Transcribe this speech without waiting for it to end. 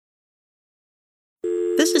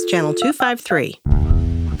This is Channel 253.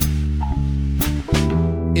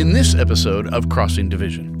 In this episode of Crossing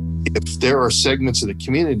Division. If there are segments of the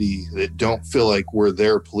community that don't feel like we're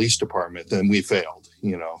their police department, then we failed,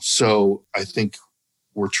 So I think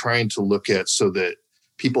we're trying to look at so that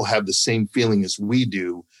people have the same feeling as we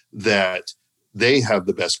do, that they have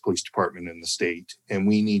the best police department in the state, and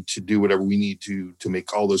we need to do whatever we need to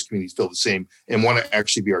make all those communities feel the same and want to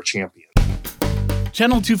actually be our champion.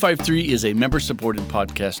 Channel 253 is a member-supported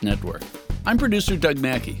podcast network. I'm producer Doug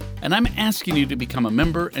Mackey, and I'm asking you to become a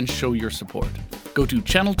member and show your support. Go to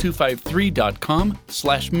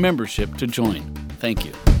channel253.com/membership to join. Thank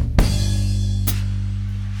you.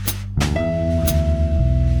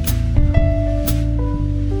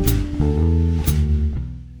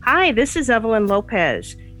 Hi, this is Evelyn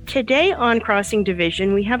Lopez. Today on Crossing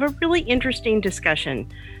Division, we have a really interesting discussion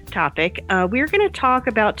topic. We're going to talk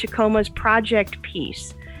about Tacoma's Project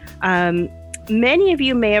Peace. Many of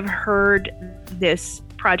you may have heard this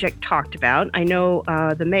project talked about. I know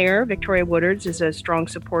the mayor, Victoria Woodards, is a strong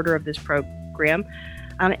supporter of this program,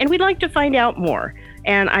 and we'd like to find out more.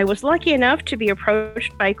 And I was lucky enough to be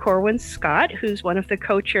approached by Corwin Scott, who's one of the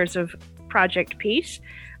co-chairs of Project Peace,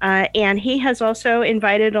 and he has also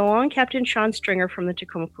invited along Captain Sean Stringer from the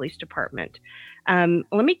Tacoma Police Department. Let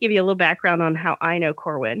me give you a little background on how I know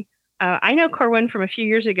Corwin. I know Corwin from a few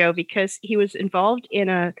years ago because he was involved in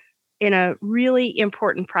a really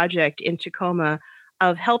important project in Tacoma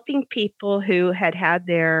of helping people who had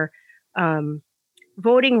their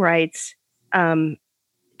voting rights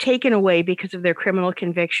taken away because of their criminal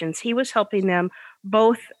convictions. He was helping them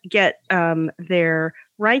both get their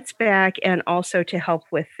rights back and also to help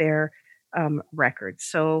with their records.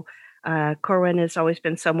 So Corwin has always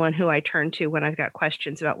been someone who I turn to when I've got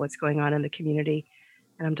questions about what's going on in the community.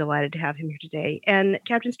 And I'm delighted to have him here today. And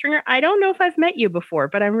Captain Stringer, I don't know if I've met you before,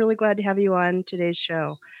 but I'm really glad to have you on today's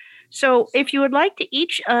show. So if you would like to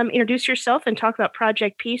each introduce yourself and talk about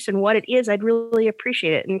Project Peace and what it is, I'd really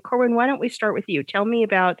appreciate it. And Corwin, why don't we start with you? Tell me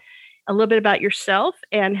a little bit about yourself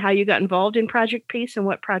and how you got involved in Project Peace and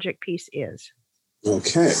what Project Peace is.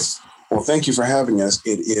 Okay. Well, thank you for having us.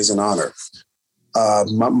 It is an honor.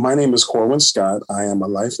 My name is Corwin Scott. I am a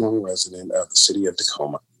lifelong resident of the city of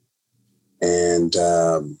Tacoma. And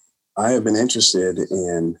I have been interested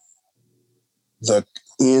in the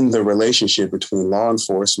relationship between law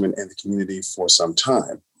enforcement and the community for some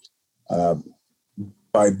time.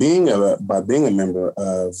 By being a member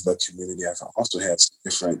of the community, I've also had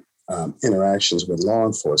different interactions with law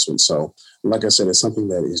enforcement. So, like I said, it's something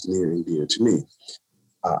that is near and dear to me.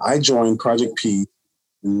 I joined Project Peace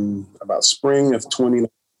in about spring of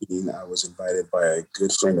 2019. I was invited by a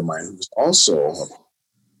good friend of mine who's also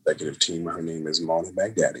executive team. Her name is Mona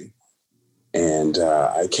Baghdadi. And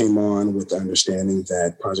I came on with the understanding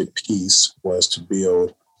that Project Peace was to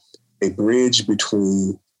build a bridge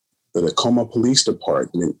between the Tacoma Police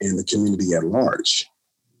Department and the community at large,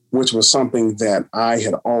 which was something that I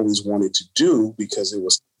had always wanted to do because it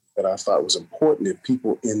was that I thought was important if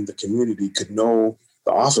people in the community could know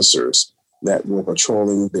the officers that were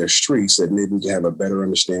patrolling their streets, that maybe we could have a better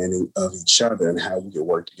understanding of each other and how we could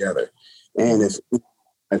work together. And if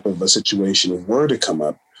type of a situation were to come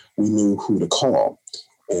up, we knew who to call.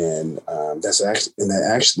 And that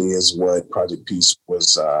actually is what Project Peace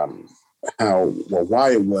was,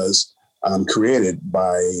 why it was created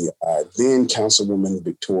by then Councilwoman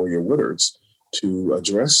Victoria Woodards to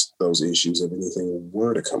address those issues if anything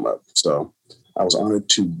were to come up. So I was honored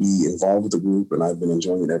to be involved with the group, and I've been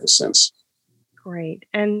enjoying it ever since. Great.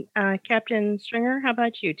 And Captain Stringer, how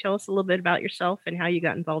about you? Tell us a little bit about yourself and how you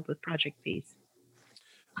got involved with Project Peace.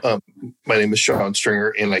 My name is Sean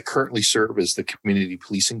Stringer, and I currently serve as the community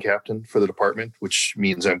policing captain for the department, which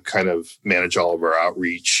means I'm kind of manage all of our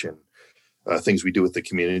outreach and things we do with the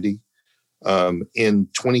community. In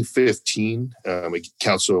 2015,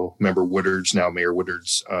 Council Member Woodards, now Mayor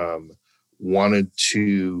Woodards, wanted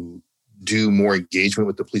to do more engagement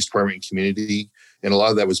with the police department and community. And a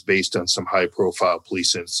lot of that was based on some high profile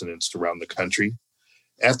police incidents around the country.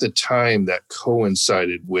 At the time, that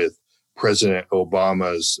coincided with President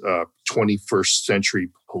Obama's 21st Century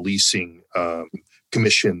Policing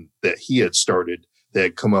Commission that he had started, that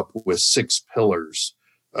had come up with 6 pillars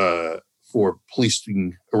for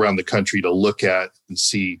policing around the country to look at and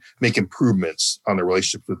make improvements on the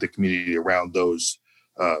relationship with the community around those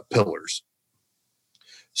pillars.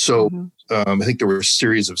 So I think there were a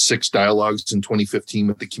series of 6 dialogues in 2015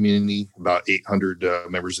 with the community. About 800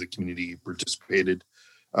 members of the community participated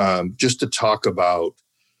just to talk about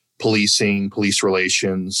policing, police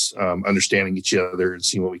relations, understanding each other and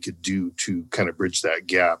seeing what we could do to kind of bridge that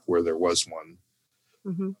gap where there was one.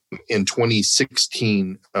 Mm-hmm. In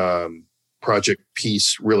 2016, Project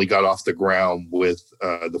Peace really got off the ground with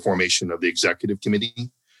the formation of the executive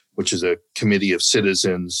committee, which is a committee of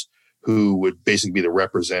citizens who would basically be the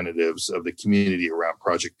representatives of the community around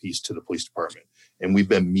Project Peace to the police department. And we've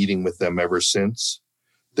been meeting with them ever since.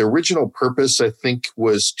 The original purpose, I think,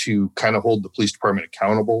 was to kind of hold the police department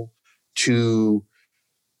accountable to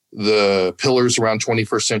the pillars around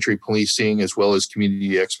 21st century policing as well as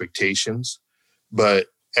community expectations. But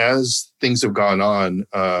as things have gone on,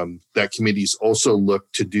 that committee's also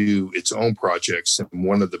looked to do its own projects. And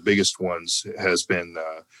one of the biggest ones has been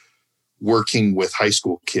working with high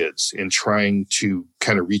school kids and trying to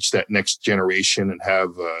kind of reach that next generation and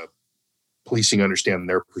have policing understand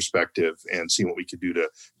their perspective and see what we could do to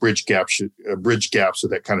bridge gaps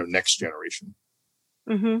with that kind of next generation.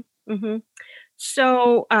 Mm-hmm. Mm-hmm.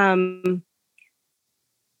 So,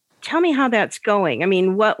 tell me how that's going. I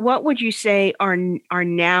mean, what would you say are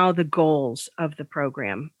now the goals of the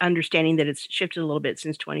program, understanding that it's shifted a little bit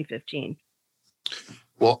since 2015?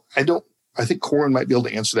 Well, I think Corin might be able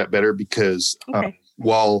to answer that better because Okay.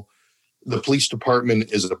 While the police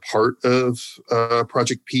department is a part of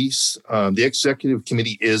Project Peace, the executive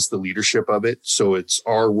committee is the leadership of it. So it's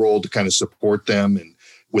our role to kind of support them and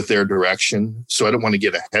with their direction. So I don't want to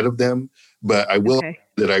get ahead of them, but I will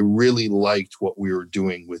that I really liked what we were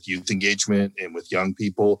doing with youth engagement and with young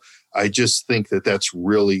people. I just think that that's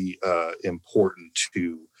really important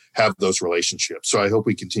to have those relationships. So I hope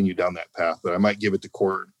we continue down that path, but I might give it to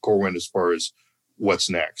Corwin as far as what's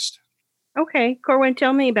next. Okay. Corwin,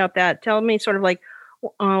 tell me about that. Tell me sort of like,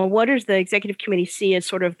 what does the executive committee see as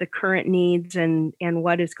sort of the current needs and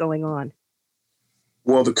what is going on?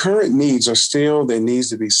 Well, the current needs are still, there needs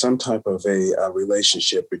to be some type of a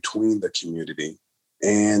relationship between the community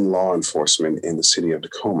and law enforcement in the city of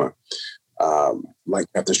Tacoma. Like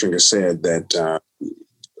Captain Stringer said, that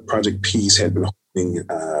Project Peace had been holding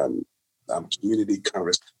community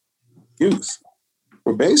conversation with youth.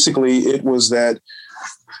 Well, basically, it was that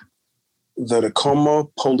the Tacoma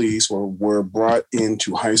police were brought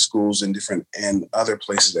into high schools and other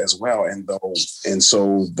places as well. And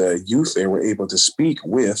so the youth there were able to speak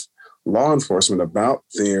with law enforcement about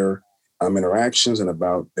their interactions and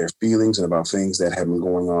about their feelings and about things that have been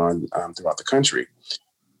going on throughout the country.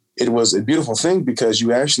 It was a beautiful thing because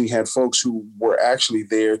you actually had folks who were actually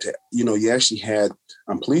there to, you actually had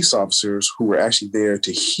police officers who were actually there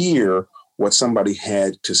to hear what somebody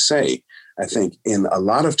had to say. I think in a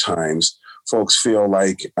lot of times, folks feel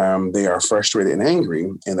like they are frustrated and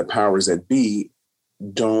angry, and the powers that be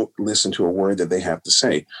don't listen to a word that they have to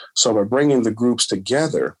say. So by bringing the groups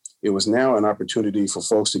together, it was now an opportunity for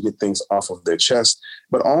folks to get things off of their chest,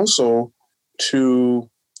 but also to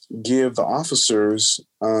give the officers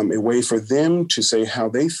a way for them to say how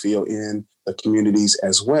they feel in the communities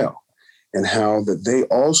as well, and how that they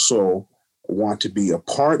also want to be a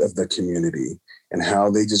part of the community and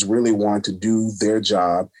how they just really want to do their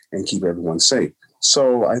job and keep everyone safe.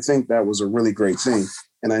 So I think that was a really great thing.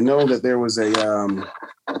 And I know that there was a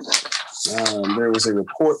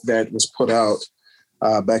report that was put out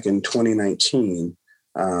back in 2019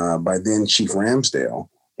 by then Chief Ramsdale,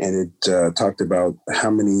 and it talked about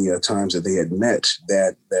how many times that they had met,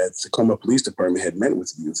 that the Tacoma Police Department had met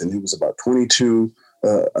with youth, and it was about 22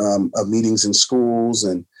 meetings in schools,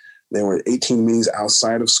 and there were 18 meetings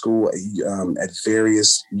outside of school at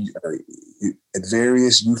various youth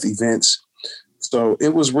events. So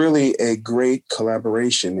it was really a great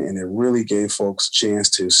collaboration, and it really gave folks a chance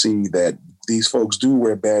to see that these folks do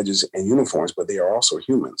wear badges and uniforms, but they are also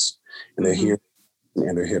humans, and they're here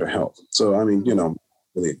to help. So, I mean,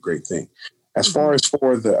 really a great thing. As far as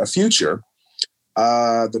for the future,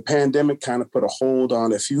 the pandemic kind of put a hold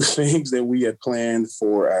on a few things that we had planned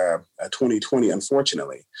for 2020,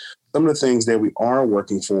 unfortunately. Some of the things that we are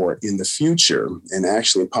working for in the future, and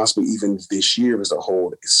actually possibly even this year, is to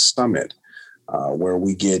hold a summit where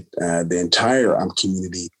we get the entire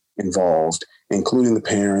community involved, including the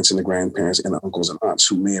parents and the grandparents and the uncles and aunts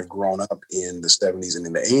who may have grown up in the 70s and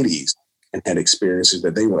in the 80s and had experiences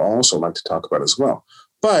that they would also like to talk about as well.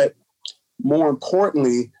 But more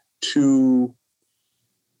importantly, to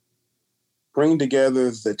bring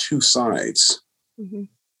together the two sides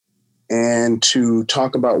and to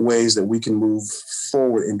talk about ways that we can move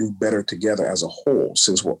forward and do better together as a whole.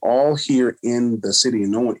 Since we're all here in the city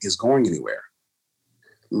and no one is going anywhere,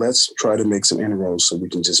 let's try to make some inroads so we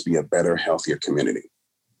can just be a better, healthier community.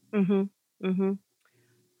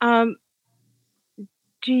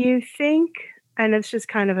 Do you think, and it's just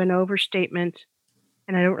kind of an overstatement,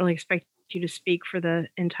 and I don't really expect you to speak for the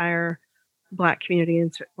entire Black community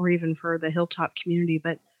or even for the Hilltop community,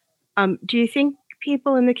 but do you think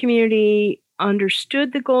people in the community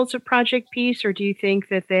understood the goals of Project Peace, or do you think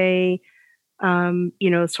that they,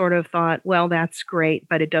 sort of thought, well, that's great,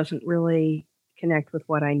 but it doesn't really connect with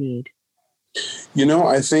what I need?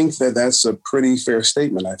 I think that that's a pretty fair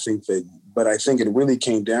statement. I think it really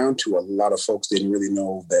came down to a lot of folks didn't really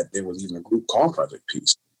know that there was even a group called Project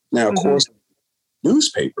Peace. Now, of course,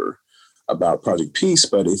 newspaper about Project Peace,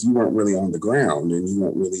 but if you weren't really on the ground and you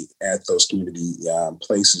weren't really at those community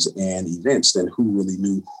places and events, then who really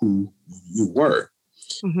knew who you were?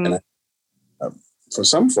 And for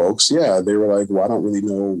some folks, they were like, well, I don't really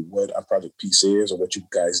know what a Project Peace is or what you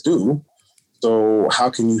guys do. So how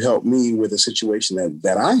can you help me with a situation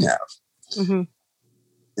that I have?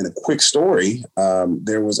 In a quick story,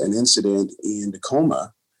 there was an incident in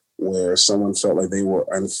Tacoma where someone felt like they were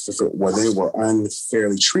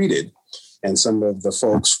unfairly treated. And some of the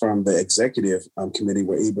folks from the executive committee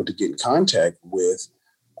were able to get in contact with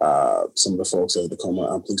some of the folks at the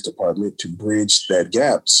Tacoma Police Department to bridge that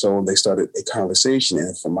gap. So they started a conversation.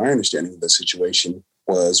 And from my understanding, the situation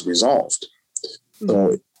was resolved.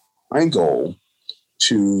 So my goal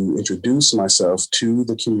to introduce myself to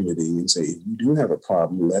the community and say, if you do have a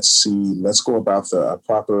problem, let's go about the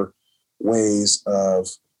proper ways of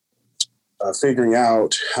figuring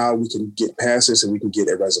out how we can get past this and we can get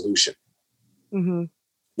a resolution.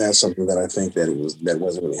 That's something that I think that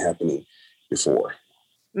wasn't really happening before.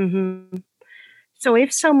 So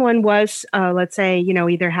if someone was, let's say,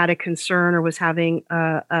 either had a concern or was having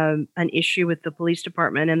an issue with the police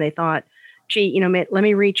department, and they thought, gee, let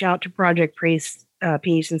me reach out to Project Peace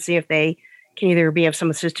and see if they can either be of some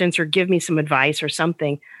assistance or give me some advice or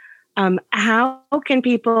something. How can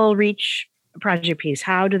people reach Project Peace?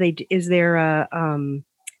 How do they? Is there a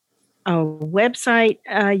website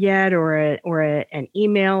yet, or an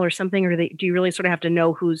email or something, or do you really sort of have to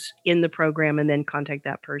know who's in the program and then contact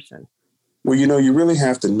that person? Well, you really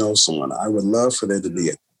have to know someone. I would love for there to be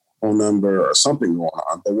a phone number or something going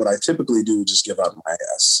on, but what I typically do is just give out my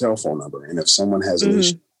cell phone number, and if someone has an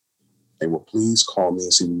issue, they will please call me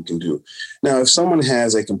and see what we can do. Now, if someone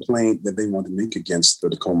has a complaint that they want to make against the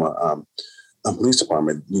Tacoma Police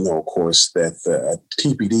Department, of course, that the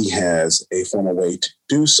TPD has a formal way to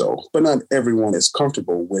do so, but not everyone is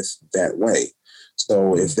comfortable with that way.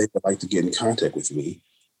 So if they would like to get in contact with me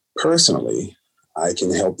personally, I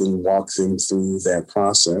can help them walk them through that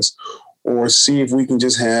process, or see if we can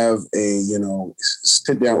just have a,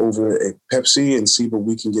 sit down over a Pepsi and see what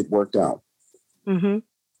we can get worked out.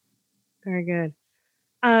 Very good.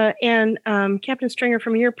 And Captain Stringer,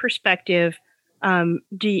 from your perspective,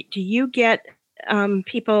 do you get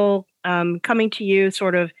people coming to you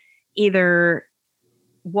sort of either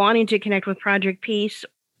wanting to connect with Project Peace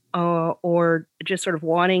or just sort of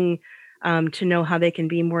wanting to know how they can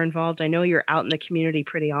be more involved? I know you're out in the community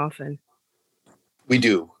pretty often. We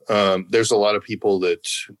do. There's a lot of people that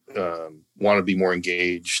want to be more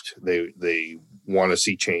engaged. They want to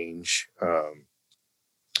see change,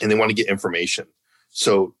 and they want to get information.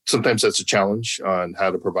 So sometimes that's a challenge on how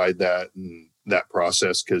to provide that and that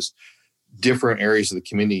process, because different areas of the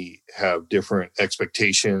community have different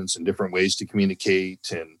expectations and different ways to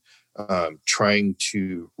communicate, and trying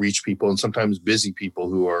to reach people, and sometimes busy people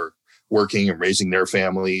who are working and raising their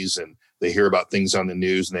families, and they hear about things on the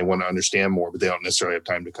news and they want to understand more, but they don't necessarily have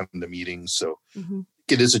time to come to meetings. So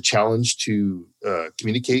it is a challenge to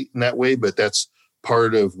communicate in that way, but that's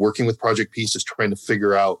part of working with Project Peace, is trying to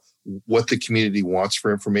figure out what the community wants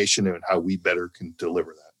for information and how we better can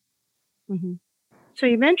deliver that. So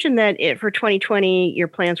you mentioned that for 2020, your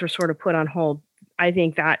plans were sort of put on hold. I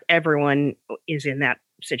think that everyone is in that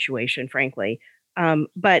situation, frankly.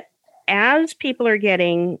 But as people are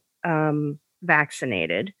getting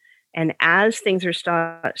vaccinated, and as things are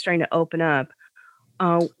starting to open up,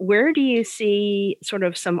 where do you see sort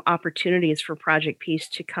of some opportunities for Project Peace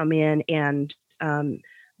to come in and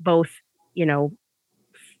both,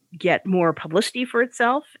 get more publicity for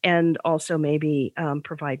itself and also maybe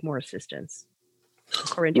provide more assistance?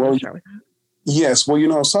 Corinne, do you want to start with that? Yes. Well,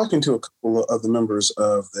 I was talking to a couple of the members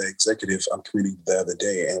of the executive committee the other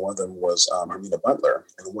day, and one of them was Hermina Butler.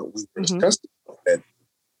 And what we were discussing that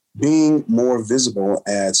being more visible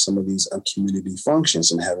at some of these community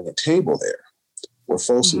functions and having a table there where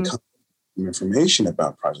folks can come with information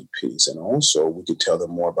about Project Peace. And also we could tell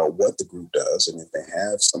them more about what the group does. And if they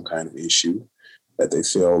have some kind of issue that they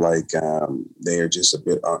feel like they are just a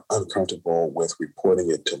bit uncomfortable with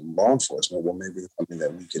reporting it to law enforcement, well, maybe it's something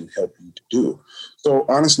that we can help you to do. So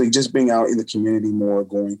honestly, just being out in the community more,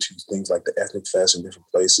 going to things like the Ethnic Fest in different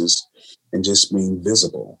places, and just being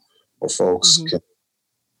visible where folks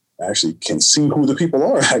can see who the people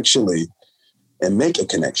are actually and make a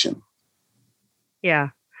connection. Yeah.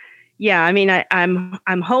 Yeah. I mean,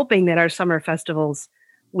 I'm hoping that our summer festivals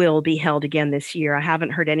will be held again this year. I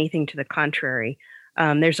haven't heard anything to the contrary.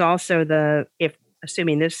 There's also if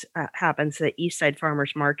assuming this happens, the East Side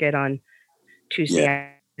Farmers Market on Tuesday Yeah.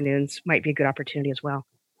 afternoons might be a good opportunity as well.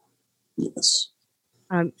 Yes.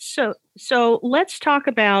 So let's talk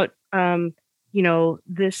about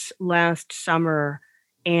this last summer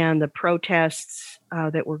and the protests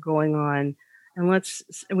that were going on, and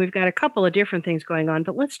we've got a couple of different things going on,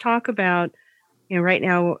 but let's talk about right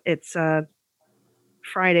now it's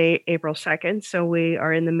Friday, April 2nd, so we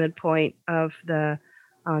are in the midpoint of the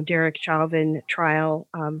Derek Chauvin trial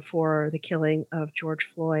for the killing of George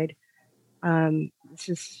Floyd. This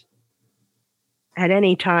is at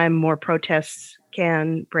any time more protests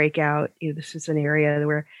can break out. This is an area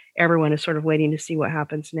where everyone is sort of waiting to see what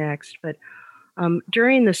happens next. But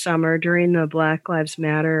during the summer, during the Black Lives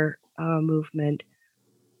Matter movement,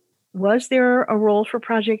 was there a role for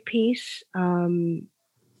Project Peace?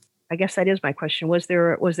 I guess that is my question. Was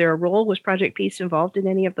there a role? Was Project Peace involved in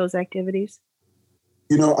any of those activities?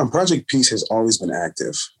 Project Peace has always been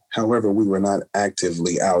active. However, we were not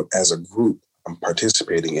actively out as a group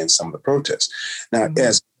participating in some of the protests. Now,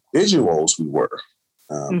 as individuals, we were.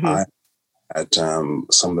 I at some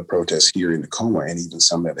of the protests here in Tacoma, and even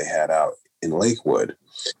some that they had out in Lakewood,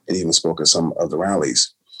 and even spoke at some of the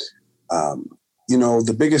rallies.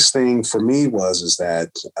 The biggest thing for me is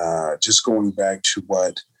that just going back to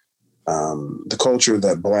what the culture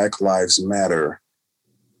that Black Lives Matter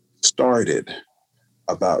started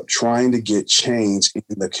about trying to get change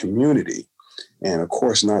in the community. And of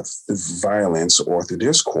course, not through violence or through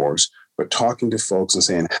discourse, but talking to folks and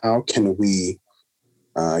saying, how can we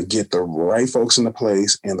get the right folks in the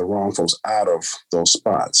place and the wrong folks out of those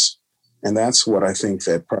spots? And that's what I think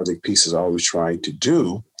that Project Peace is always trying to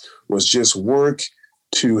do, was just work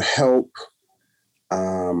to help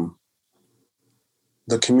the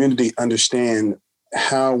community understand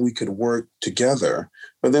how we could work together,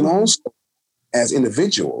 but then also as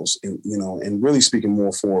individuals, and really speaking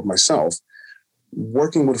more for myself,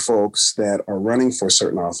 working with folks that are running for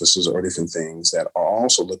certain offices or different things that are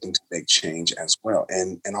also looking to make change as well.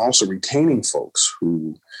 And also retaining folks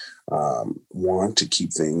who want to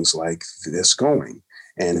keep things like this going,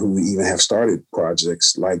 and who even have started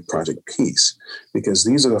projects like Project Peace, because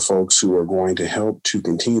these are the folks who are going to help to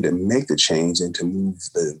continue to make the change and to move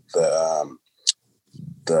the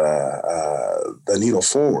needle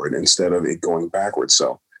forward instead of it going backwards.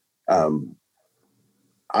 So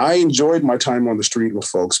I enjoyed my time on the street with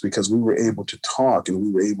folks because we were able to talk, and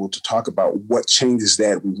we were able to talk about what changes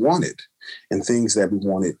that we wanted and things that we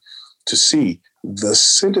wanted to see. The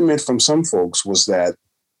sentiment from some folks was that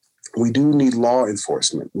we do need law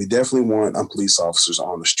enforcement. We definitely want police officers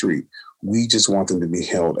on the street. We just want them to be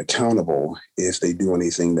held accountable if they do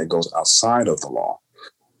anything that goes outside of the law.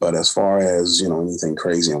 But as far as, anything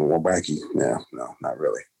crazy and wacky, no, not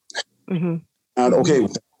really. Not okay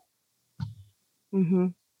with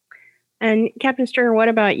that. And Captain Stringer, what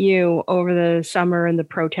about you over the summer and the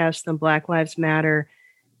protests and Black Lives Matter?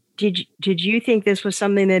 Did you think this was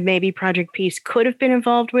something that maybe Project Peace could have been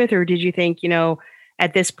involved with? Or did you think,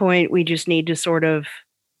 at this point, we just need to sort of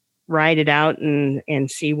ride it out and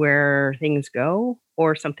see where things go,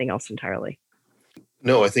 or something else entirely?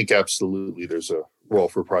 No, I think absolutely there's a role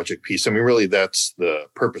for Project Peace. I mean, really, that's the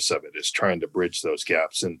purpose of it, is trying to bridge those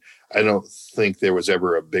gaps. And I don't think there was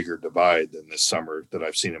ever a bigger divide than this summer that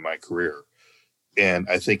I've seen in my career. And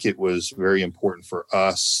I think it was very important for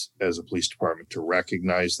us as a police department to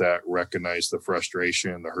recognize the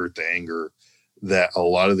frustration, the hurt, the anger that a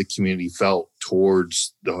lot of the community felt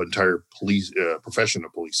towards the entire police profession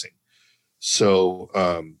of policing. So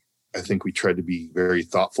I think we tried to be very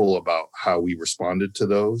thoughtful about how we responded to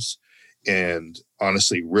those, and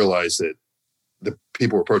honestly realize that the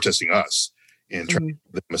people were protesting us, and trying to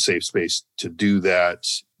give them a safe space to do that,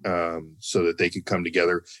 so that they could come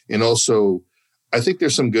together. And also, I think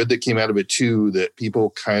there's some good that came out of it too, that people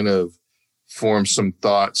kind of formed some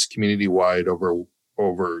thoughts community-wide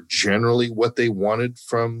over generally what they wanted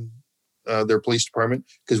from their police department,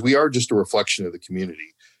 because we are just a reflection of the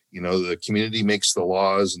community. The community makes the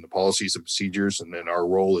laws and the policies and procedures, and then our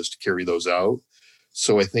role is to carry those out.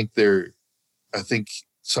 So I think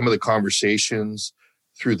some of the conversations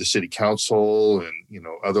through the city council and,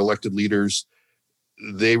 other elected leaders,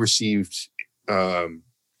 they received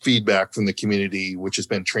feedback from the community, which has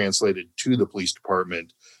been translated to the police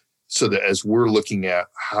department, so that as we're looking at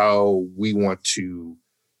how we want to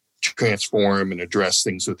transform and address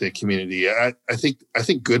things with the community, I think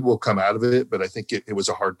good will come out of it, but I think it was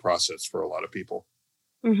a hard process for a lot of people.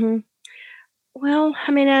 Well,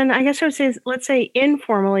 I mean, and I guess I would say, let's say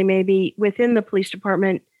informally, maybe within the police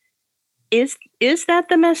department, is that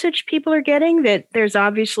the message people are getting, that there's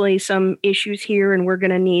obviously some issues here and we're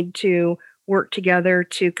going to need to work together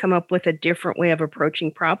to come up with a different way of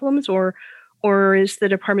approaching problems, or is the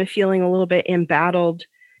department feeling a little bit embattled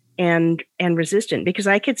and resistant? Because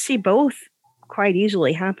I could see both quite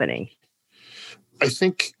easily happening. I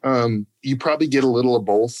think you probably get a little of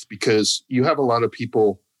both, because you have a lot of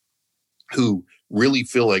people who really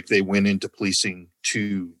feel like they went into policing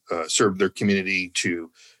to serve their community, to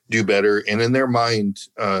do better. And in their mind,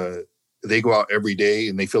 they go out every day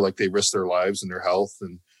and they feel like they risk their lives and their health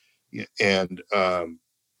and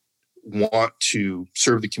want to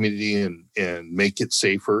serve the community and make it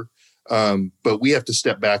safer. But we have to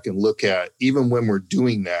step back and look at, even when we're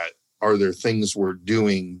doing that, are there things we're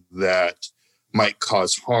doing that might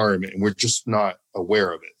cause harm and we're just not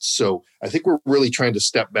aware of it? So I think we're really trying to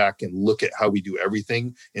step back and look at how we do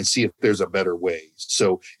everything and see if there's a better way.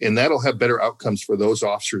 So, and that'll have better outcomes for those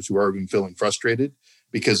officers who are even feeling frustrated,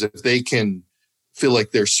 because if they can feel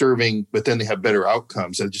like they're serving, but then they have better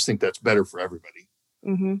outcomes, I just think that's better for everybody.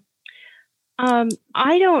 Mm-hmm.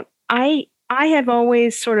 I have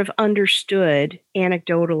always sort of understood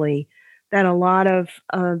anecdotally that a lot of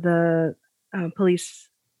the police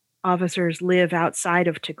officers live outside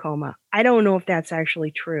of Tacoma. I don't know if that's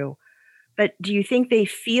actually true, but do you think they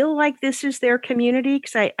feel like this is their community?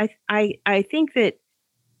 Because I think that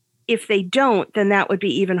if they don't, then that would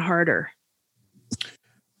be even harder.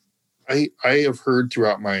 I have heard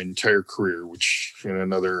throughout my entire career, which in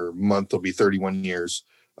another month will be 31 years,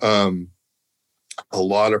 a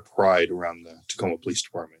lot of pride around the Tacoma Police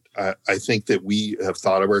Department. I think that we have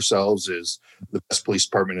thought of ourselves as the best police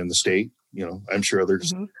department in the state. You know, I'm sure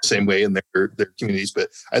others the same way in their communities, but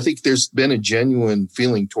I think there's been a genuine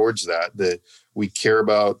feeling towards that we care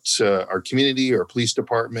about our community, our police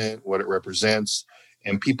department, what it represents,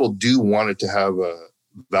 and people do want it to have a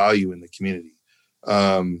value in the community.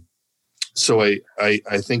 So I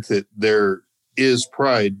think that there is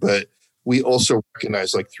pride, but we also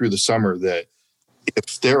recognize, like through the summer, that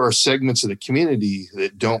if there are segments of the community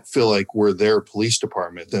that don't feel like we're their police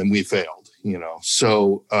department, then we failed, you know?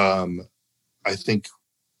 So I think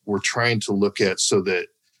we're trying to look at so that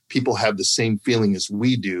people have the same feeling as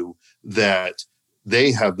we do, that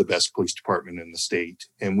they have the best police department in the state,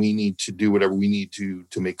 and we need to do whatever we need to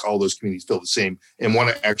make all those communities feel the same and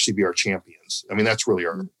want to actually be our champions. I mean, that's really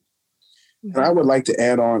our. And I would like to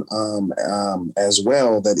add on as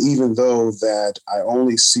well that even though that I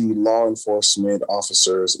only see law enforcement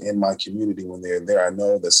officers in my community when they're there, I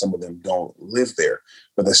know that some of them don't live there,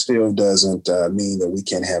 but that still doesn't mean that we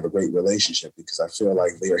can't have a great relationship, because I feel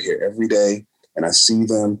like they are here every day and I see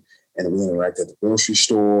them and we interact at the grocery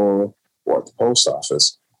store or at the post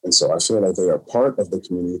office. And so I feel like they are part of the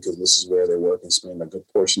community, because this is where they work and spend a good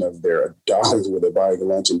portion of their dollars where they're buying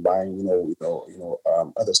lunch and buying,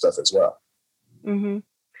 other stuff as well. Mm-hmm.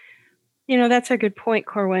 You know, that's a good point,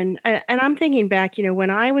 Corwin. And I'm thinking back, you know, when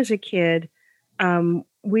I was a kid,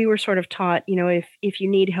 we were sort of taught, you know, if you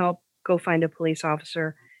need help, go find a police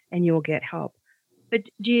officer and you will get help. But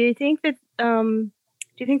do you think that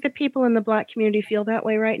people in the Black community feel that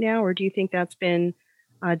way right now, or do you think that's been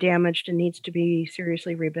damaged and needs to be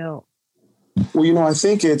seriously rebuilt? Well, you know, I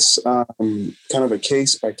think it's kind of a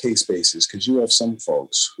case by case basis, because you have some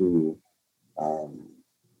folks who,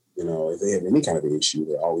 if they have any kind of issue,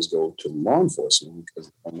 they always go to law enforcement because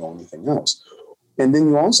they don't know anything else. And then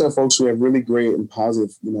you also have folks who have really great and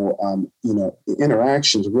positive,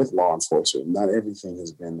 interactions with law enforcement. Not everything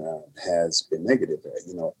has been negative.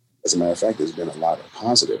 As a matter of fact, there's been a lot of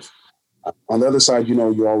positive. On the other side,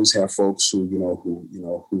 you always have folks who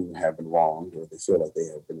have been wronged, or they feel like they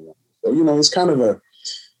have been wronged. So,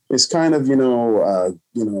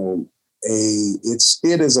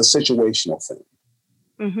 it is a situational thing.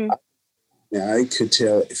 Mm-hmm. Now, I could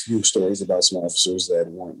tell a few stories about some officers that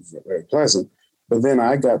weren't very pleasant, but then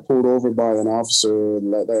I got pulled over by an officer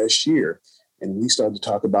last year, and we started to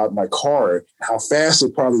talk about my car, how fast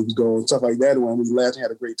it probably was going, stuff like that, when we laughed and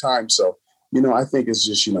had a great time. So, I think it's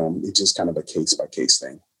just, it's just kind of a case by case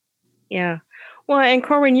thing. Yeah. Well, and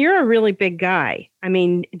Corwin, you're a really big guy. I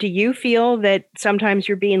mean, do you feel that sometimes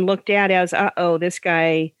you're being looked at as, this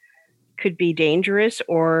guy could be dangerous,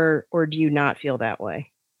 or do you not feel that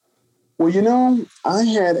way? Well, I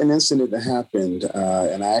had an incident that happened,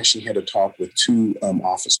 and I actually had to talk with two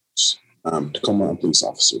officers, Tacoma police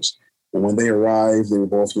officers. And when they arrived, they were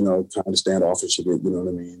both, kind of standoffish a bit, you know what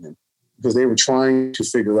I mean? And because they were trying to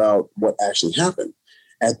figure out what actually happened.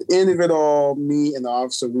 At the end of it all, me and the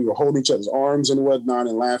officer, we were holding each other's arms and whatnot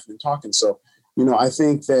and laughing and talking. So I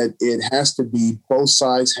think that it has to be, both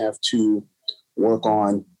sides have to work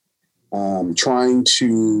on trying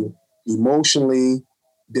to emotionally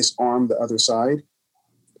disarm the other side.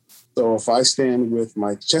 So if I stand with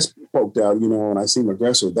my chest poked out, and I seem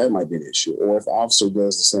aggressive, that might be an issue. Or if the officer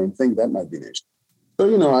does the same thing, that might be an issue.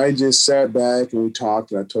 So, I just sat back and we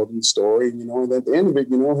talked and I told him the story, and at the end of it,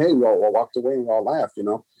 hey, we all walked away and we all laughed,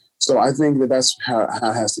 So I think that that's how it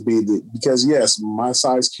has to be, because yes, my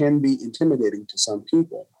size can be intimidating to some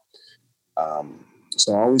people.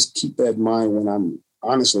 So I always keep that in mind when I'm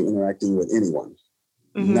honestly interacting with anyone,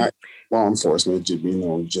 not law enforcement,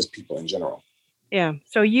 just people in general. Yeah.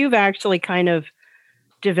 So you've actually kind of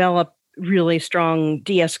developed really strong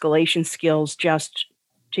de-escalation skills just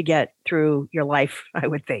to get through your life, I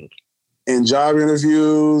would think. And job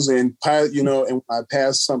interviews and, and I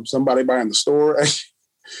pass somebody by in the store,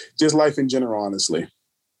 just life in general, honestly.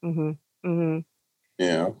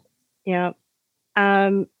 Yeah. Yeah.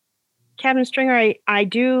 Captain Stringer, I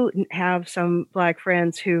do have some Black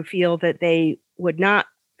friends who feel that they would not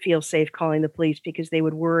feel safe calling the police because they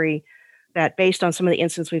would worry that, based on some of the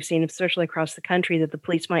incidents we've seen, especially across the country, that the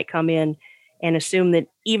police might come in and assume that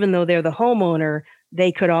even though they're the homeowner,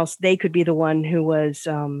 they could be the one who was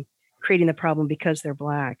creating the problem because they're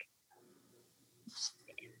Black.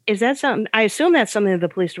 Is that something? I assume that's something that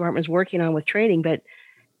the police department is working on with training, but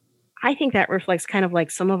I think that reflects kind of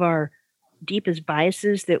like some of our deepest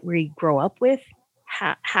biases that we grow up with.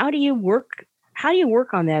 How do you work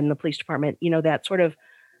on that in the police department? That sort of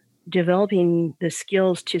developing the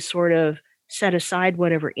skills to sort of set aside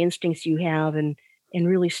whatever instincts you have and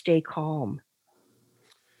really stay calm.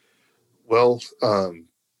 Well,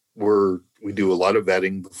 we do a lot of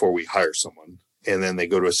vetting before we hire someone, and then they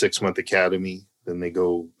go to a 6-month academy. Then they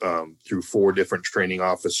go through 4 different training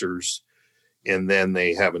officers, and then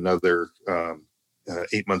they have another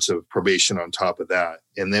 8 months of probation on top of that.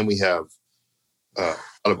 And then we have a lot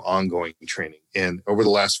of ongoing training. And over the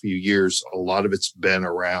last few years, a lot of it's been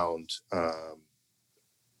around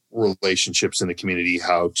relationships in the community,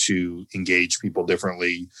 how to engage people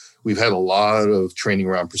differently. We've had a lot of training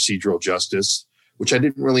around procedural justice, which I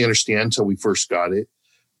didn't really understand until we first got it.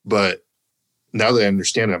 But now that I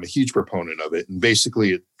understand it, I'm a huge proponent of it. And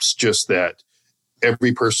basically, it's just that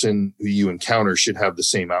every person who you encounter should have the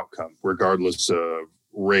same outcome, regardless of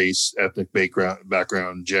race, ethnic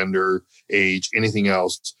background, gender, age, anything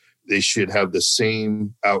else. They should have the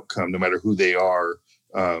same outcome, no matter who they are.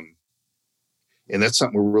 And that's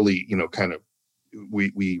something we're really,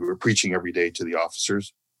 we were preaching every day to the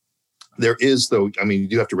officers. There is, though, you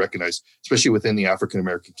do have to recognize, especially within the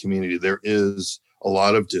African-American community, there is a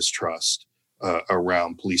lot of distrust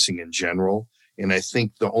around policing in general. And I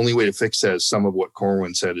think the only way to fix that is some of what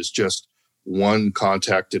Corwin said, is just one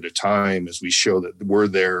contact at a time, as we show that we're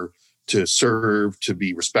there to serve, to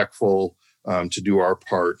be respectful, to do our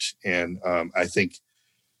part. And I think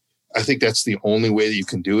that's the only way that you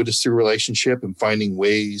can do it, is through relationship and finding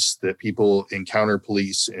ways that people encounter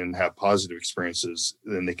police and have positive experiences.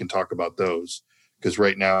 Then they can talk about those. Because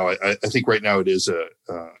right now, I think right now it is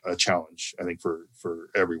a challenge, I think, for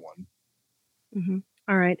everyone. Mm-hmm.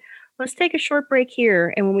 All right. Let's take a short break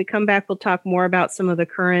here. And when we come back, we'll talk more about some of the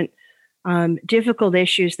current difficult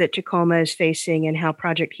issues that Tacoma is facing and how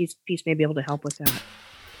Project Peace may be able to help with that.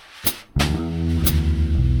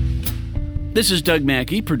 This is Doug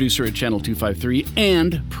Mackey, producer at Channel 253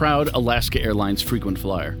 and proud Alaska Airlines frequent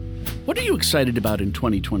flyer. What are you excited about in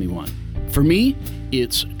 2021? For me,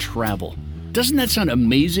 it's travel. Doesn't that sound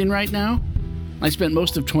amazing right now? I spent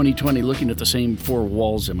most of 2020 looking at the same 4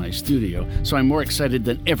 walls in my studio, so I'm more excited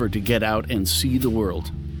than ever to get out and see the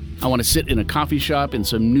world. I want to sit in a coffee shop in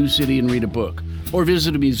some new city and read a book, or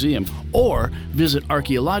visit a museum, or visit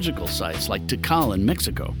archaeological sites like Tikal in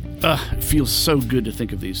Mexico. It feels so good to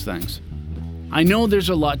think of these things. I know there's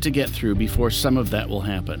a lot to get through before some of that will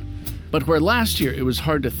happen. But where last year it was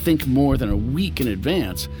hard to think more than a week in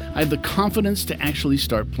advance, I have the confidence to actually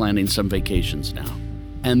start planning some vacations now.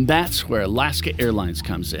 And that's where Alaska Airlines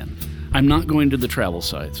comes in. I'm not going to the travel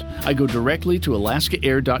sites. I go directly to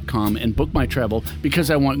alaskaair.com and book my travel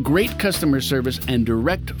because I want great customer service and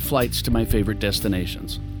direct flights to my favorite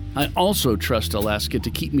destinations. I also trust Alaska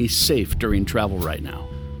to keep me safe during travel right now.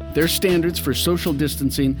 Their standards for social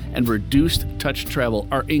distancing and reduced touch travel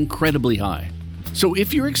are incredibly high. So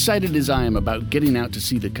if you're excited as I am about getting out to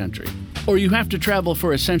see the country, or you have to travel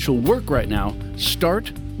for essential work right now,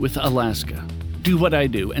 start with Alaska. Do what I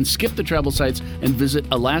do and skip the travel sites and visit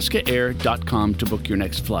alaskaair.com to book your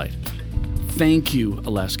next flight. Thank you,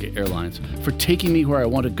 Alaska Airlines, for taking me where I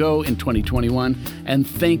want to go in 2021, and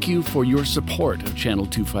thank you for your support of Channel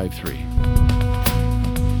 253.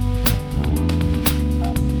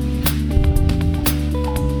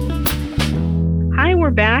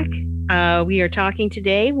 we're back. We are talking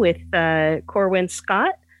today with Corwin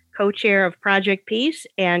Scott, co-chair of Project Peace,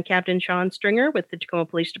 and Captain Sean Stringer with the Tacoma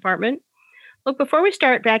Police Department. Look, before we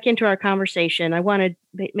start back into our conversation, I want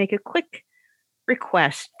to make a quick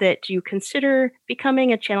request that you consider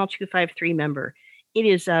becoming a Channel 253 member. It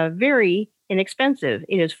is very inexpensive.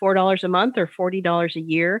 It is $4 a month or $40 a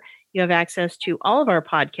year. You have access to all of our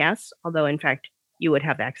podcasts, although in fact, you would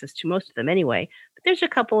have access to most of them anyway. But there's a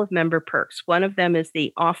couple of member perks. One of them is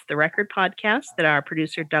the Off the Record podcast that our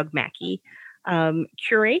producer, Doug Mackey,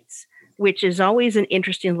 curates, which is always an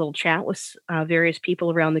interesting little chat with various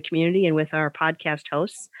people around the community and with our podcast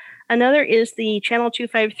hosts. Another is the Channel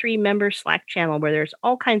 253 member Slack channel, where there's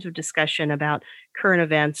all kinds of discussion about current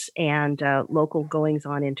events and local goings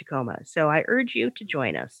on in Tacoma. So I urge you to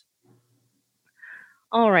join us.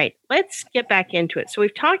 All right, let's get back into it. So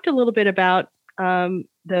we've talked a little bit about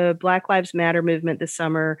the Black Lives Matter movement this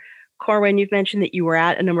summer. Corwin, you've mentioned that you were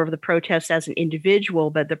at a number of the protests as an individual,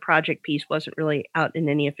 but the Project Peace wasn't really out in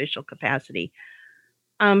any official capacity.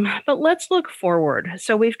 But let's look forward.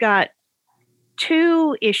 So we've got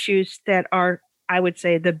two issues that are, I would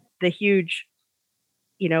say, the huge,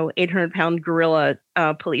 800-pound gorilla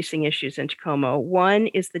policing issues in Tacoma. One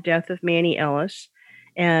is the death of Manny Ellis,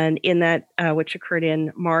 and in that, which occurred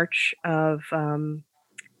in March of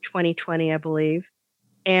 2020, I believe.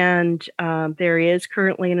 And there is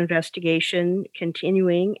currently an investigation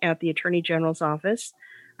continuing at the Attorney General's office.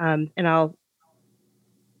 And I'll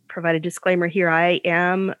provide a disclaimer here. I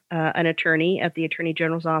am an attorney at the Attorney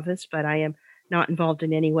General's office, but I am not involved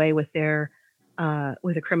in any way with their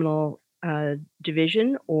with a criminal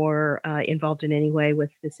division or involved in any way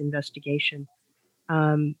with this investigation.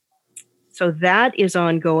 So that is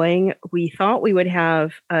ongoing. We thought we would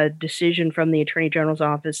have a decision from the Attorney General's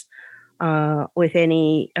office with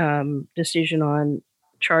any decision on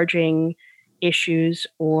charging issues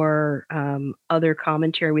or other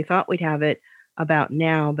commentary. We thought we'd have it about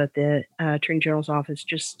now, but the Attorney General's office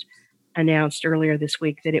just announced earlier this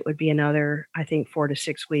week that it would be another, I think, 4 to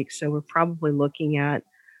 6 weeks. So we're probably looking at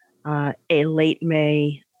a late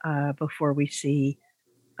May before we see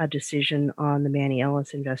a decision on the Manny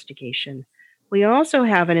Ellis investigation. We also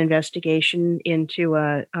have an investigation into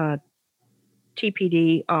a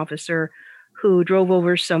TPD officer who drove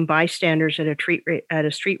over some bystanders at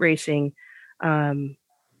a street racing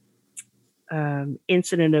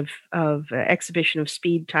incident of exhibition of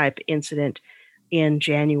speed type incident in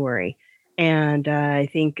January. And I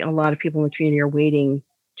think a lot of people in the community are waiting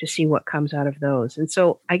to see what comes out of those. And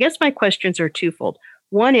so I guess my questions are twofold.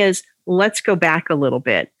 One is, let's go back a little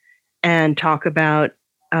bit and talk about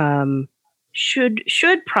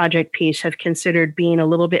should Project Peace have considered being a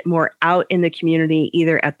little bit more out in the community,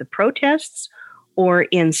 either at the protests or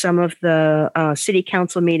in some of the city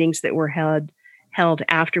council meetings that were held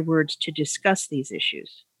afterwards to discuss these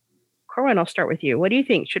issues? Corwin, I'll start with you. What do you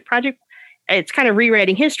think? It's kind of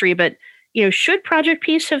rewriting history, but should Project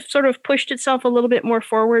Peace have sort of pushed itself a little bit more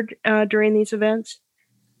forward during these events?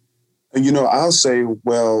 I'll say,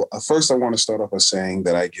 well, first I want to start off by saying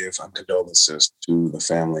that I give condolences to the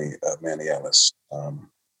family of Manny Ellis.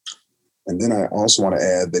 And then I also want to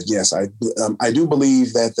add that, yes, I do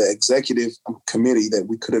believe that the executive committee, that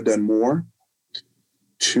we could have done more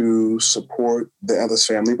to support the Ellis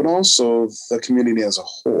family, but also the community as a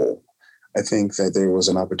whole. I think that there was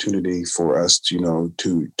an opportunity for us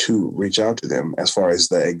to reach out to them as far as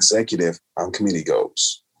the executive committee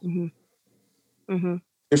goes. Mm-hmm. Mm-hmm.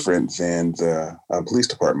 Different than the police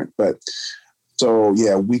department. But so,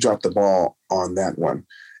 yeah, we dropped the ball on that one.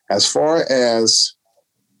 As far as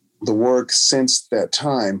the work since that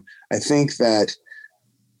time, I think that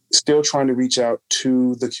still trying to reach out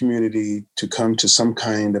to the community to come to some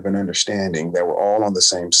kind of an understanding that we're all on the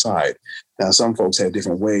same side. Now, some folks have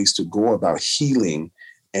different ways to go about healing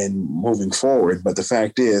and moving forward, but the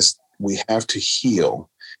fact is we have to heal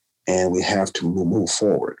and we have to move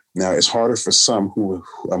forward. Now, it's harder for some who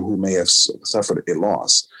may have suffered a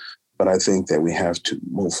loss, but I think that we have to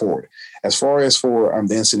move forward. As far as for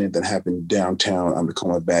the incident that happened downtown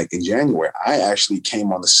Tacoma back in January, I actually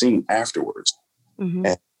came on the scene afterwards. Mm-hmm.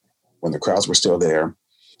 And when the crowds were still there,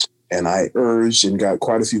 and I urged and got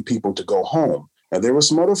quite a few people to go home. Now, there were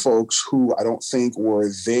some other folks who I don't think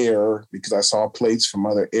were there because I saw plates from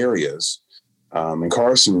other areas in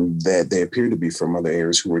Carson that they appeared to be from other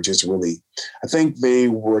areas who were just really, I think they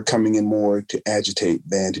were coming in more to agitate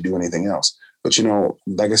than to do anything else. But,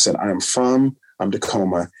 like I said, I'm from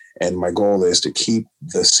Tacoma, and my goal is to keep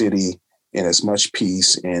the city in as much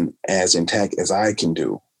peace and as intact as I can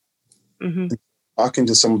do. Mm-hmm. Talking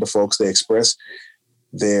to some of the folks, they express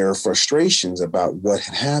their frustrations about what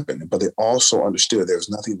had happened, but they also understood there was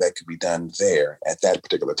nothing that could be done there at that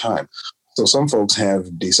particular time. So some folks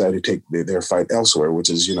have decided to take their fight elsewhere, which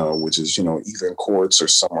is either in courts or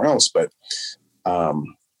somewhere else. But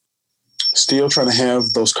still trying to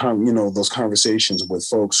have those conversations with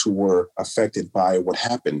folks who were affected by what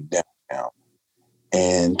happened downtown,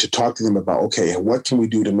 and to talk to them about, okay, what can we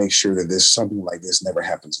do to make sure that something like this never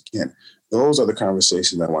happens again? Those are the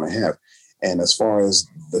conversations I want to have. And as far as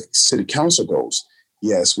the city council goes,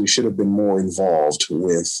 yes, we should have been more involved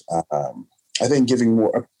with, I think, giving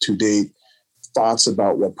more up-to-date thoughts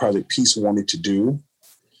about what Project Peace wanted to do,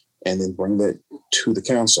 and then bring that to the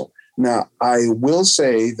council. Now, I will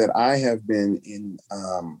say that I have been in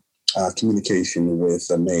communication with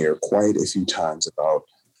the mayor quite a few times about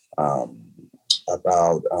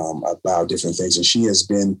different things, and she has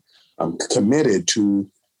been committed to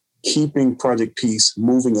keeping Project Peace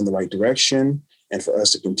moving in the right direction, and for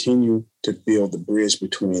us to continue to build the bridge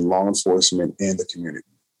between law enforcement and the community.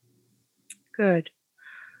 Good.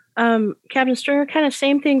 Captain Stringer, kind of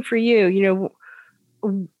same thing for you. You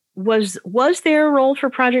know, was there a role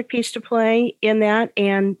for Project Peace to play in that?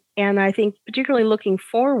 And I think particularly looking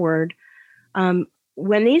forward,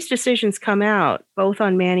 when these decisions come out, both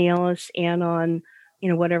on Manny Ellis and on, you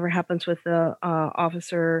know, whatever happens with the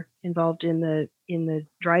officer involved in the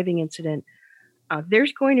driving incident,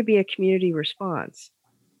 there's going to be a community response.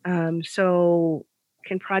 So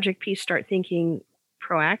can Project Peace start thinking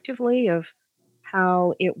proactively of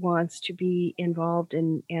how it wants to be involved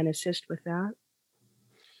and assist with that?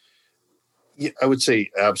 Yeah, I would say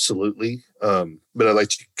absolutely. But I'd like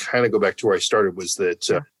to kind of go back to where I started, was that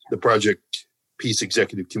the Project Peace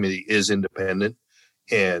Executive Committee is independent,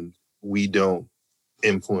 and we don't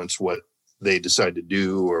influence what they decide to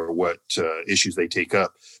do or what issues they take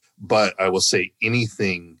up. But I will say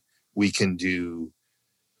anything we can do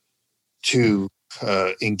to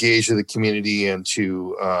engage with the community and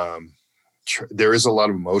to there is a lot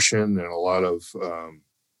of emotion and a lot of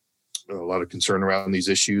concern around these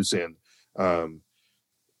issues. And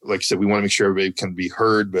like I said, we want to make sure everybody can be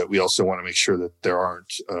heard, but we also want to make sure that there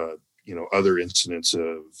aren't, other incidents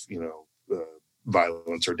of,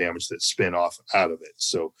 violence or damage that spin off out of it.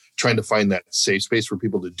 So trying to find that safe space for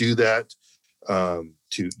people to do that,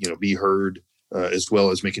 to, be heard, as well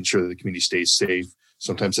as making sure that the community stays safe.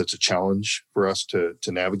 Sometimes that's a challenge for us to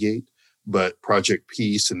navigate, but Project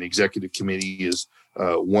Peace and the executive committee is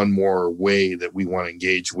one more way that we want to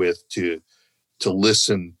engage with to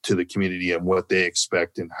listen to the community and what they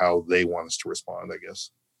expect and how they want us to respond, I guess.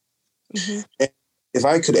 Mm-hmm. If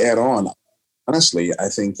I could add on, honestly, I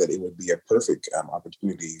think that it would be a perfect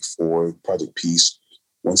opportunity for Project Peace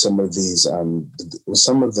when some of these, some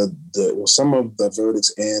of the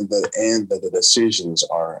verdicts and the decisions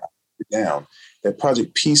are down. That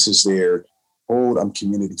Project Peace is there, hold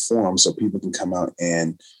community forums so people can come out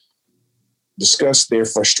and discuss their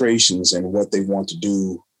frustrations and what they want to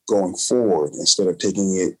do going forward, instead of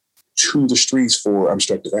taking it to the streets for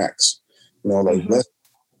obstructive acts. Mm-hmm.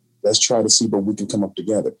 Let's try to see what we can come up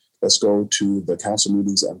together. Let's go to the council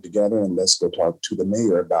meetings together, and let's go talk to the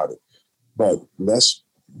mayor about it. But let's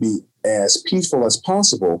be as peaceful as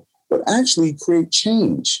possible, but actually create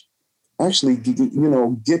change, actually,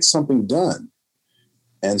 get something done.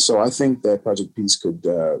 And so I think that Project Peace could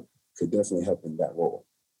definitely help in that role.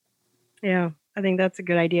 Yeah, I think that's a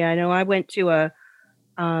good idea. I know I went to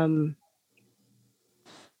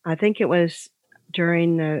I think it was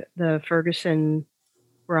during the Ferguson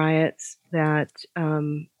riots that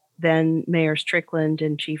then Mayor Strickland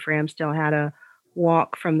and Chief Ramsdale had a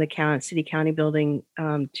walk from the city county building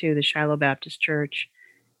to the Shiloh Baptist Church,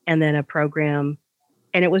 and then a program.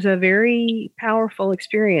 And it was a very powerful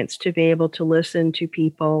experience to be able to listen to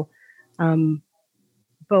people,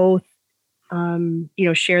 both,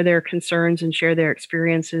 share their concerns and share their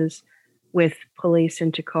experiences with police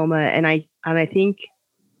in Tacoma. And I think,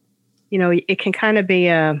 it can kind of be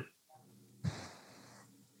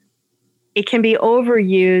it can be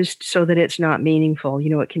overused so that it's not meaningful.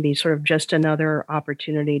 It can be sort of just another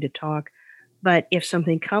opportunity to talk. But if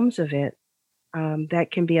something comes of it, that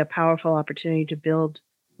can be a powerful opportunity to build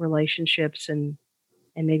relationships and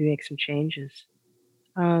maybe make some changes.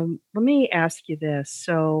 Let me ask you this.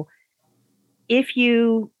 So if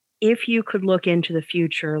you could look into the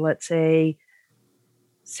future, let's say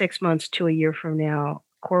 6 months to a year from now,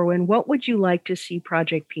 Corwin, what would you like to see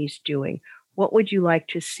Project Peace doing? What would you like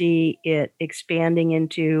to see it expanding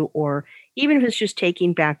into, or even if it's just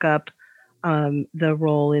taking back up the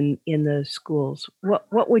role in the schools?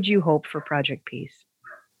 What would you hope for Project Peace?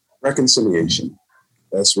 Reconciliation.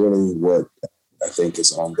 That's really what I think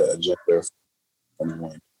is on the agenda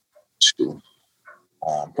 2021-22.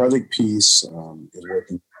 Project Peace is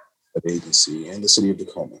working with the agency and the city of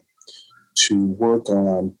Tacoma to work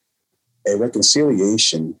on a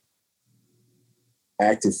reconciliation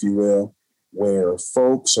act, if you will, where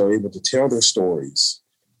folks are able to tell their stories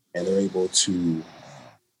and they're able to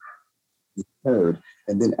be heard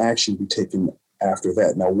and then action be taken after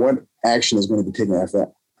that. Now, what action is going to be taken after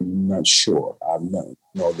that, I'm not sure.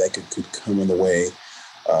 That could come in the way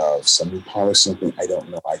of some new policy, something I don't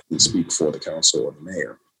know. I can speak for the council or the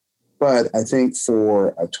mayor. But I think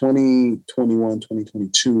for 2021,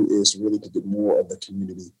 2022 is really to get more of the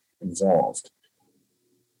community involved.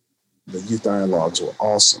 The youth dialogues were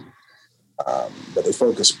awesome, but they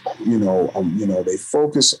focus, they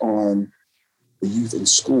focus on the youth in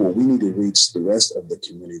school. We need to reach the rest of the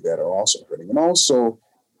community that are also hurting, and also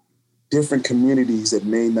different communities that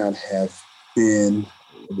may not have been,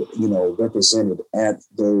 represented at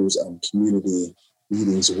those community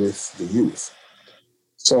meetings with the youth.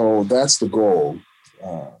 So that's the goal,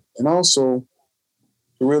 and also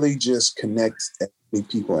to really just connect as many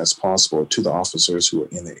people as possible to the officers who are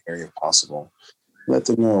in the area if possible. Let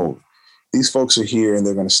them know these folks are here and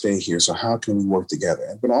they're going to stay here. So how can we work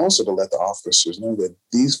together? But also to let the officers know that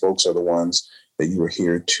these folks are the ones that you are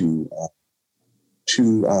here to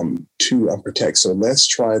protect. So let's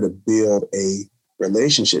try to build a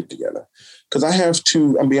relationship together. Because I have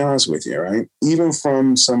to, I'll be honest with you, right? Even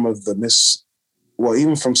from some of the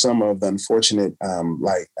unfortunate,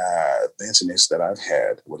 the incidents that I've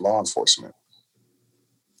had with law enforcement,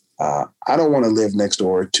 I don't want to live next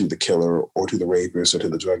door to the killer or to the rapist or to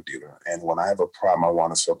the drug dealer. And when I have a problem, I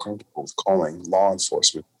want to feel comfortable with calling law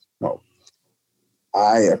enforcement. No.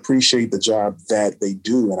 I appreciate the job that they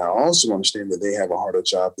do. And I also understand that they have a harder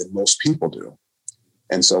job than most people do.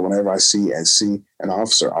 And so whenever I see an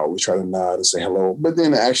officer, I always try to nod and say hello. But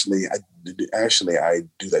then actually I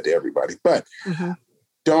do that to everybody. But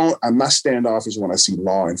I'm not standoffish when I see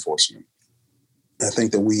law enforcement. I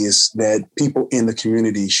think that people in the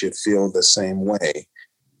community should feel the same way.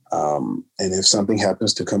 And if something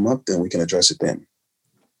happens to come up, then we can address it then.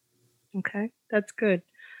 Okay, that's good.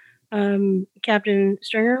 Captain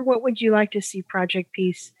Stringer, what would you like to see Project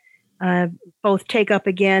Peace both take up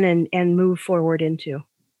again and move forward into?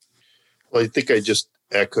 Well, I think I just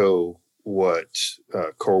echo what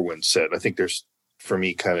Corwin said. I think there's, for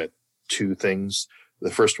me, kind of two things.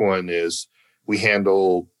 The first one is we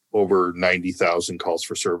handle over 90,000 calls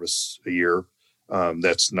for service a year.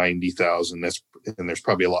 That's 90,000. And there's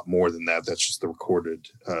probably a lot more than that. That's just the recorded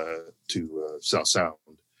to South Sound.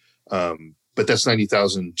 But that's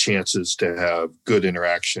 90,000 chances to have good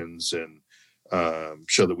interactions and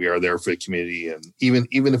show that we are there for the community. And even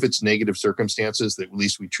if it's negative circumstances, that at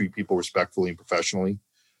least we treat people respectfully and professionally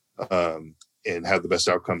and have the best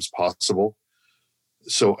outcomes possible.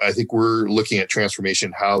 So I think we're looking at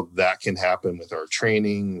transformation, how that can happen with our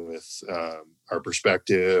training, with our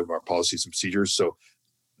perspective, our policies and procedures. So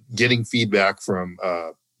getting feedback from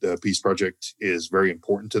the Peace Project is very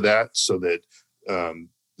important to that, so that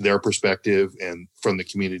their perspective and from the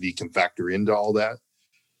community can factor into all that.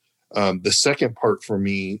 The second part for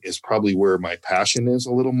me is probably where my passion is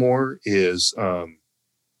a little more, is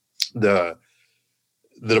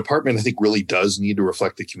the department, I think, really does need to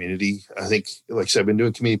reflect the community. I think, like I said, I've been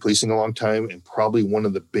doing community policing a long time, and probably one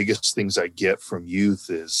of the biggest things I get from youth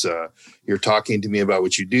is you're talking to me about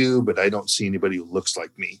what you do, but I don't see anybody who looks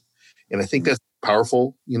like me. And I think that's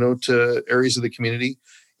powerful, to areas of the community.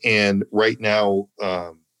 And right now,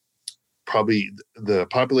 probably the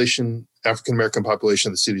population, African-American population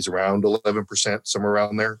of the city is around 11%, somewhere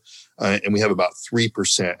around there. And we have about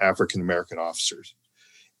 3% African-American officers.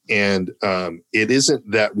 And it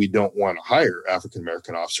isn't that we don't want to hire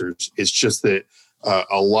African-American officers. It's just that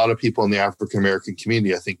a lot of people in the African-American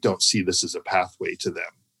community, I think, don't see this as a pathway to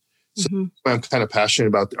them. So I'm kind of passionate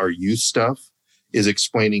about our youth stuff, is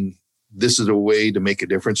explaining this is a way to make a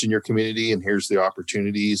difference in your community. And here's the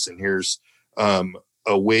opportunities. And here's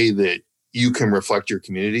a way that you can reflect your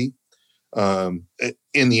community.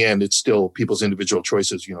 In the end, it's still people's individual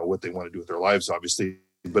choices, what they want to do with their lives, obviously.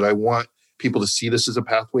 But I want people to see this as a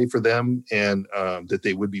pathway for them, and that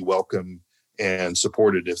they would be welcome and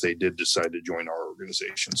supported if they did decide to join our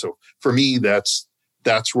organization. So for me, that's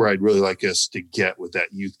where I'd really like us to get with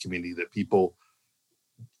that youth community, that people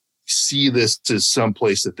see this as some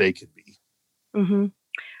place that they could be. Mm-hmm.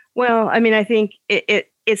 Well, I mean, I think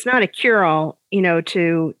it's not a cure-all,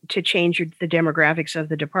 to change the demographics of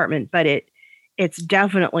the department, but it's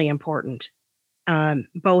definitely important,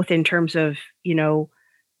 both in terms of,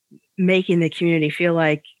 making the community feel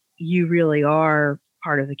like you really are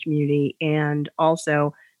part of the community, and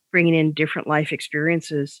also bringing in different life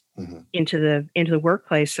experiences into the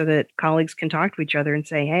workplace so that colleagues can talk to each other and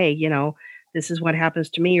say, hey, this is what happens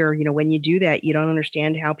to me. Or, when you do that, you don't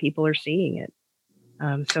understand how people are seeing it.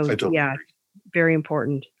 Very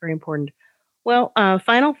important. Very important. Well,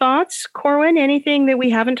 final thoughts, Corwin, anything that we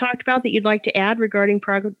haven't talked about that you'd like to add regarding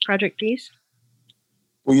Project Peace?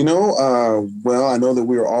 Well, I know that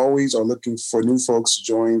we are looking for new folks to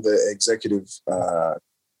join the executive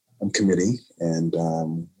committee, and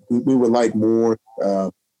we would like more.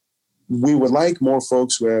 We would like more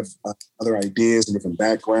folks who have other ideas and different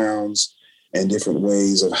backgrounds and different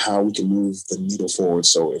ways of how we can move the needle forward.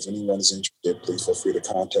 So, if anyone is interested, please feel free to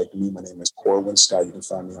contact me. My name is Corwin Scott. You can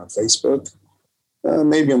find me on Facebook,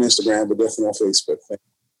 maybe on Instagram, but definitely on Facebook.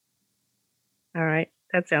 All right,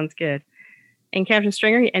 that sounds good. And Captain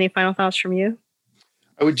Stringer, any final thoughts from you?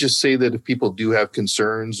 I would just say that if people do have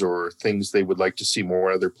concerns or things they would like to see more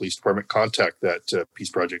out of their police department, contact that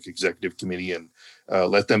Peace Project Executive Committee and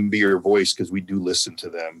let them be your voice, because we do listen to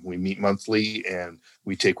them. We meet monthly and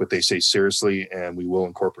we take what they say seriously, and we will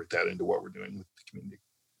incorporate that into what we're doing with the community.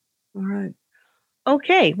 All right.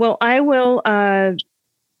 Okay. Well, I will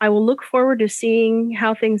look forward to seeing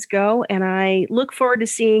how things go, and I look forward to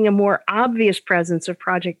seeing a more obvious presence of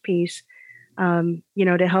Project Peace,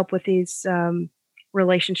 to help with these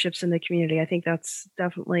relationships in the community. I think that's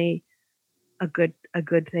definitely a good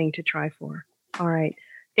thing to try for. All right.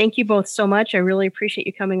 Thank you both so much. I really appreciate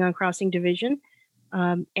you coming on Crossing Division.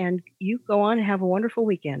 And you go on and have a wonderful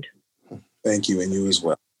weekend. Thank you, and you as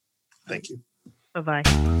well. Thank you. Bye-bye.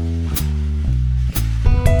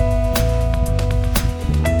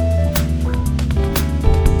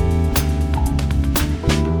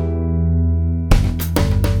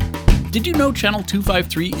 Did you know Channel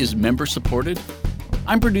 253 is member supported?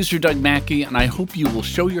 I'm producer Doug Mackey, and I hope you will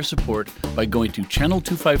show your support by going to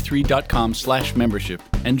channel253.com/membership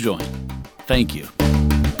and join. Thank you.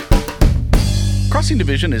 Crossing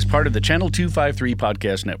Division is part of the Channel 253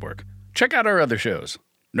 podcast network. Check out our other shows: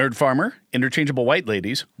 Nerd Farmer, Interchangeable White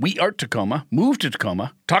Ladies, We Art Tacoma, Move to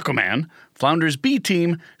Tacoma, Taco Man, Flounders B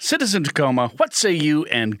Team, Citizen Tacoma, What Say You,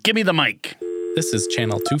 and Gimme the Mic. This is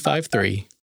Channel 253.